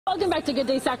Welcome back to Good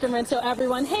Day Sacramento,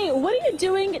 everyone. Hey, what are you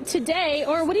doing today,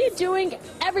 or what are you doing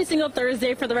every single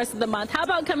Thursday for the rest of the month? How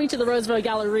about coming to the Roseville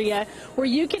Galleria, where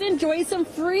you can enjoy some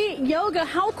free yoga?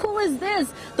 How cool is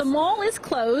this? The mall is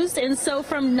closed, and so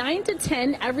from 9 to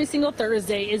 10 every single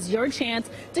Thursday is your chance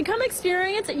to come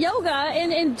experience yoga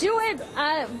and do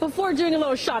it before doing a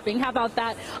little shopping. How about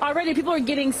that? Already people are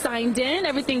getting signed in,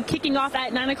 everything kicking off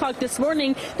at 9 o'clock this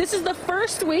morning. This is the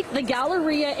first week the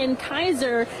Galleria and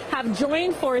Kaiser have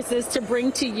joined forces to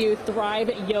bring to you Thrive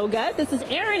Yoga. This is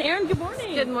Erin. Erin, good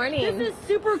morning. Good morning. This is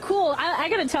super cool. I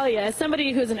gotta tell you, as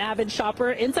somebody who's an avid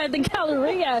shopper inside the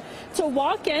Galleria, to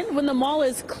walk in when the mall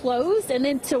is closed and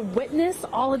then to witness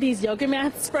all of these yoga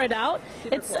mats spread out,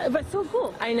 it's so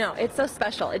cool. I know, it's so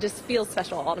special. It just feels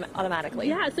special automatically.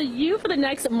 Yeah, so you for the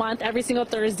next month, every single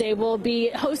Thursday, will be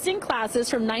hosting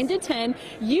classes from 9 to 10.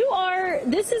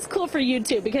 This is cool for you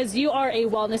too, because you are a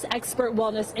wellness expert,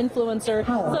 wellness influencer.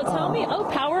 So tell me,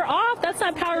 power off. That's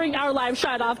not powering our live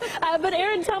shot off. But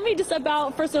Erin, tell me just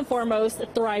about, first and foremost,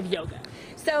 Thrive Yoga.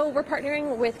 So we're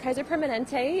partnering with Kaiser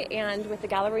Permanente and with the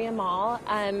Galleria Mall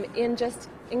in just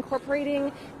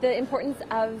incorporating the importance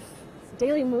of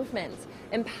daily movement,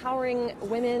 empowering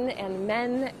women and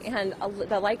men, and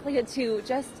the likelihood to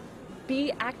just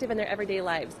be active in their everyday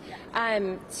lives,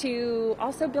 to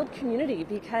also build community,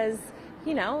 because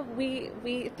you know, we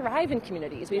thrive in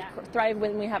communities. We thrive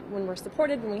when we're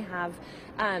supported, when we have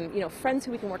you know, friends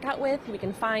who we can work out with, who we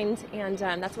can find, and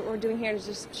that's what we're doing here, is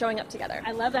just showing up together.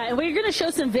 I love that, and we're going to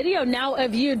show some video now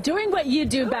of you doing what you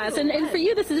do best. And for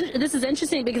you, this is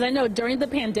interesting, because I know during the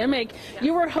pandemic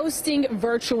you were hosting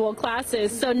virtual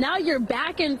classes, so now you're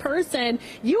back in person.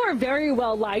 You are very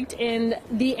well liked in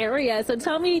the area. So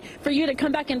tell me, for you to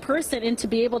come back in person and to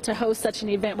be able to host such an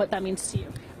event, what that means to you.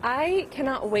 I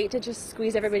cannot wait to just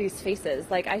squeeze everybody's faces.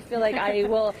 Like, I feel like I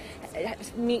will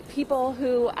meet people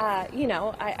who, you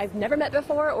know, I've never met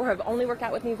before or have only worked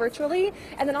out with me virtually,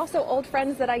 and then also old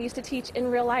friends that I used to teach in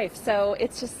real life. So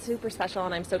it's just super special,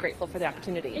 and I'm so grateful for the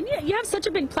opportunity. And you have such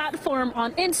a big platform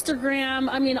on Instagram,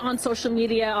 I mean, on social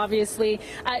media, obviously.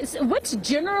 So what's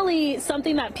generally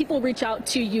something that people reach out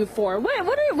to you for?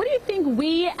 What do you think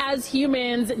we as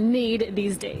humans need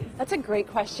these days? That's a great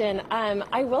question.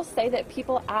 I will say that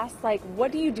people ask, like,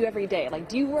 what do you do every day? Like,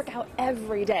 do you work out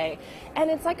every day? And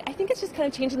it's like, I think it's just kind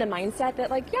of changing the mindset that,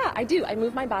 like, yeah, I do. I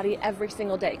move my body every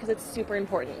single day because it's super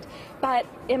important. But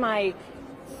am I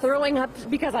throwing up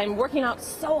because I'm working out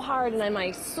so hard, and am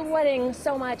I sweating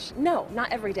so much? No,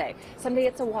 not every day. Someday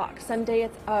it's a walk. Someday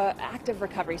it's active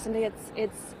recovery. Someday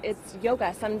it's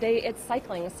yoga. Someday it's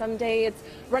cycling. Someday it's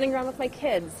running around with my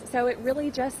kids. So it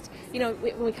really just, you know,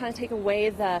 when we kind of take away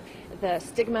the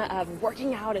stigma of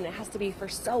working out and it has to be for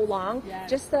so long,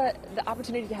 just the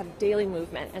opportunity to have daily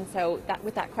movement. And so that,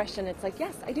 with that question, it's like,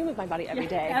 yes, I do move my body every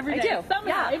day. Every day. I do.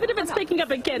 Yeah, even if it's picking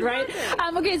up a kid, right?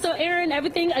 Okay, so Erin,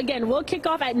 everything, again, we'll kick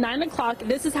off at 9 o'clock.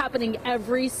 This is happening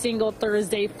every single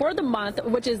Thursday for the month,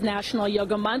 which is National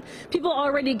Yoga Month. People are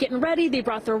already getting ready. They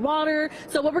brought their water.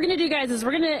 So what we're going to do, guys, is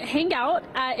we're going to hang out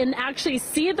and actually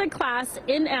see the class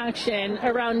in action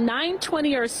around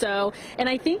 9:20 or so. And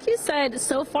I think you said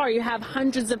so far you have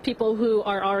hundreds of people who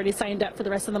are already signed up for the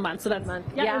rest of the month. So that's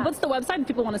yeah. And what's the website if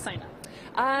people want to sign up?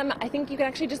 I think you can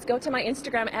actually just go to my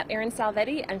Instagram at Erin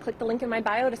Salvetti and click the link in my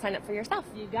bio to sign up for yourself.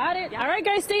 You got it. All right,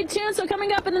 guys, stay tuned. So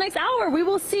coming up in the next hour, we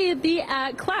will see the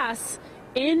class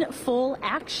in full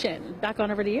action. Back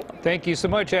on over to you. Thank you so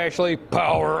much, Ashley.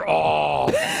 Power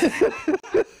off.